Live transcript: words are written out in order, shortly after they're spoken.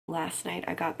Last night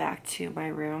I got back to my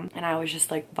room and I was just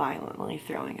like violently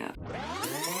throwing up.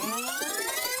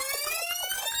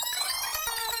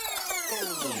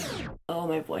 Oh,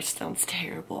 my voice sounds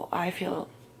terrible. I feel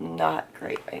not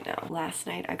great right now. Last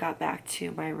night I got back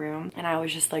to my room and I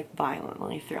was just like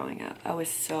violently throwing up. I was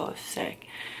so sick.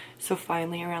 So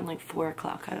finally around like 4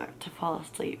 o'clock I got to fall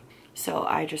asleep. So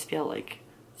I just feel like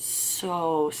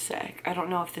so sick. I don't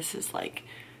know if this is like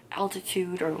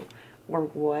altitude or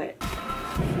what.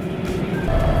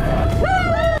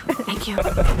 Thank you.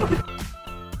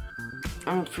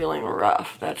 I'm feeling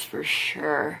rough, that's for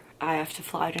sure. I have to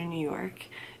fly to New York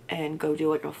and go do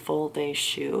like a full day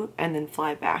shoot and then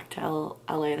fly back to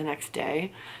LA the next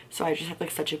day. So I just have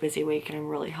like such a busy week and I'm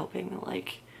really hoping that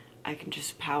like I can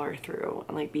just power through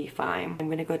and like be fine. I'm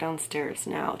gonna go downstairs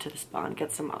now to the spa and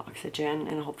get some oxygen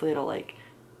and hopefully it'll like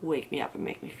wake me up and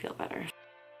make me feel better.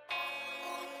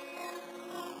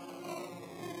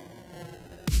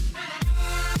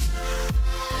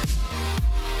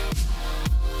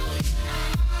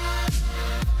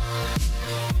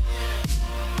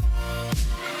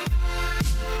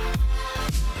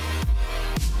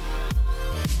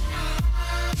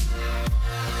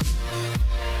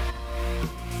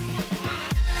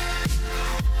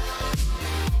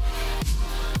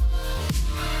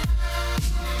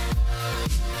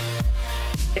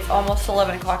 It's almost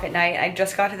 11 o'clock at night. I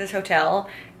just got to this hotel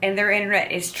and their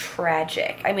internet is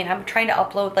tragic. I mean, I'm trying to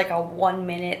upload like a 1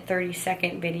 minute,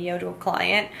 30-second video to a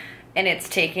client and it's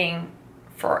taking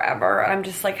forever. I'm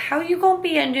just like, how you gonna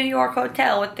be in a New York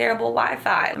hotel with terrible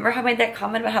Wi-Fi? Remember how I made that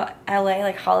comment about how LA,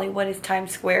 like Hollywood is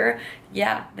Times Square?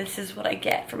 Yeah, this is what I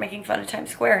get for making fun of Times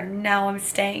Square. Now I'm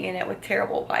staying in it with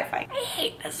terrible Wi-Fi. I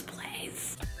hate this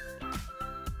place.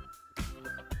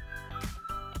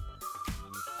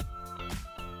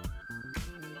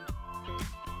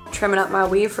 Trimming up my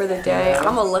weave for the day. I'm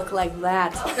gonna look like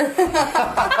that.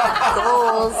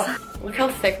 Goals. Look how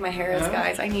thick my hair is,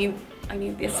 guys. I need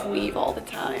this weave all the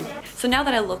time. So now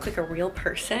that I look like a real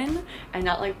person and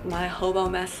not like my hobo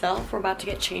mess self, we're about to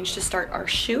get changed to start our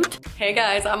shoot. Hey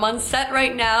guys, I'm on set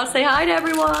right now. Say hi to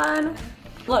everyone.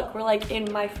 Look, we're like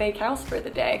in my fake house for the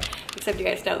day. Except you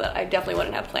guys know that I definitely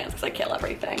wouldn't have plans because I kill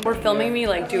everything. We're filming me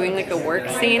like doing like a work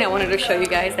scene. I wanted to show you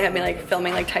guys. They had me like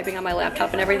filming, like typing on my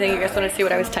laptop and everything. You guys want to see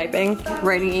what I was typing?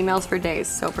 Writing emails for days.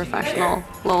 So professional.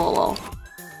 Lol, lol.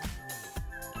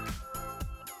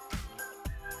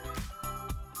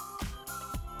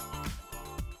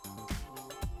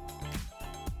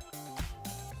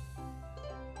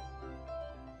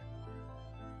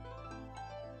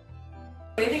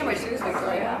 What do you think of my shoes,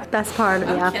 Victoria? Best part of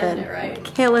the outfit. Killing it, right?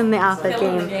 Killing the outfit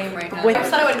Killing game. the game right now. I just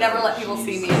thought I would never let people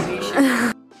see me in these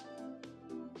shoes.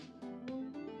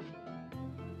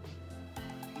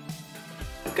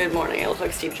 Good morning, I look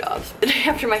like Steve Jobs. The day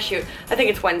after my shoot, I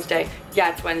think it's Wednesday.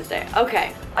 Yeah, it's Wednesday.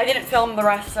 Okay, I didn't film the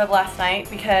rest of last night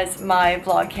because my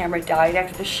vlog camera died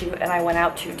after the shoot and I went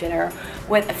out to dinner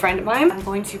with a friend of mine. I'm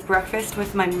going to breakfast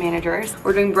with my managers.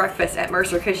 We're doing breakfast at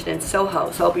Mercer Kitchen in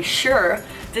Soho, so I'll be sure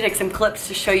to take some clips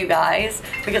to show you guys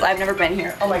because I've never been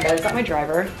here. Oh my God, is that my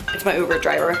driver? It's my Uber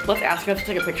driver. Let's ask him to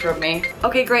take a picture of me.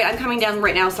 Okay, great, I'm coming down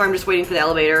right now, so I'm just waiting for the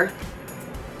elevator.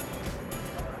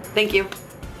 Thank you.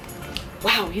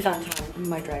 Wow, he's on time.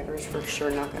 My driver's for sure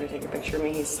not gonna take a picture of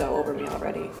me. He's so over me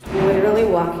already. I'm literally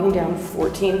walking down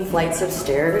 14 flights of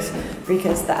stairs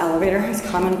because the elevator has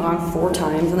come and gone 4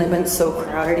 times and they've been so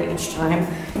crowded each time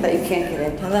that you can't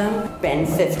get into them. Been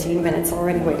 15 minutes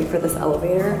already waiting for this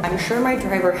elevator. I'm sure my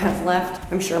driver has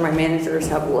left. I'm sure my managers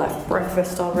have left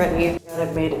breakfast already. God,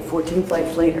 I've made it 14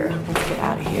 flights later. Let's get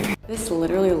out of here. This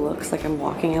literally looks like I'm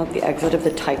walking out the exit of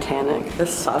the Titanic.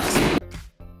 This sucks.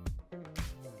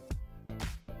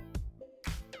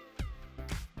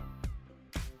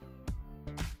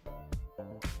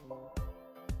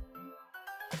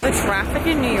 The traffic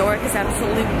in New York is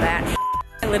absolutely batshit.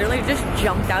 I literally just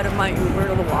jumped out of my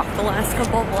Uber to walk the last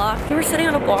couple of blocks. We were sitting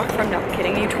on a block for, I'm not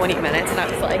kidding you, 20 minutes and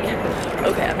I was like,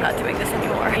 okay, I'm not doing this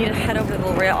anymore. I need to head over to the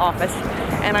L'Oreal office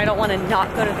and I don't want to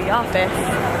not go to the office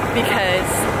because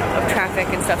of traffic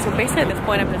and stuff. So basically at this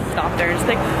point I'm just stop there and just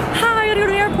like, hi, I gotta go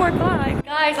to the airport, bye.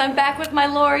 Guys, I'm back with my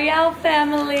L'Oreal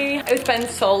family. It's been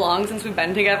so long since we've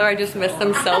been together. I just missed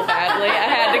them so badly. I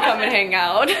had to come and hang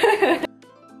out.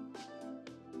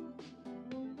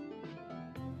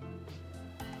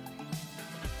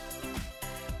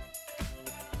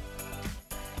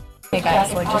 Hey guys,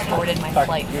 So I just boarded my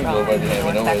flight from New York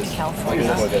back to California,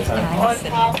 and I'm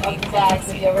sitting in the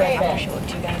seat. I'm gonna show it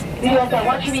to you guys.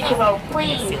 Once you reach a row,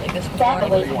 please back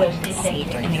away from the seat.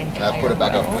 Put it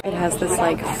back up. It has this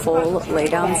like full lay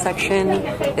down section,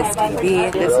 this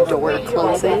TV, this door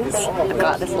closes. I've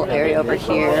got this little area over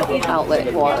here,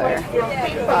 outlet water,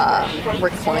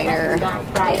 recliner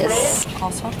is.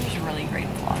 Also, there's really great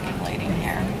vlogging lighting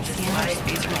here. See how much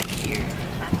space right here.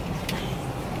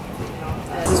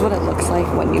 This is what it looks like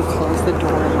when you close the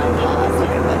door in my pod. Look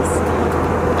at this.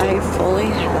 I fully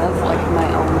have like my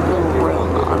own little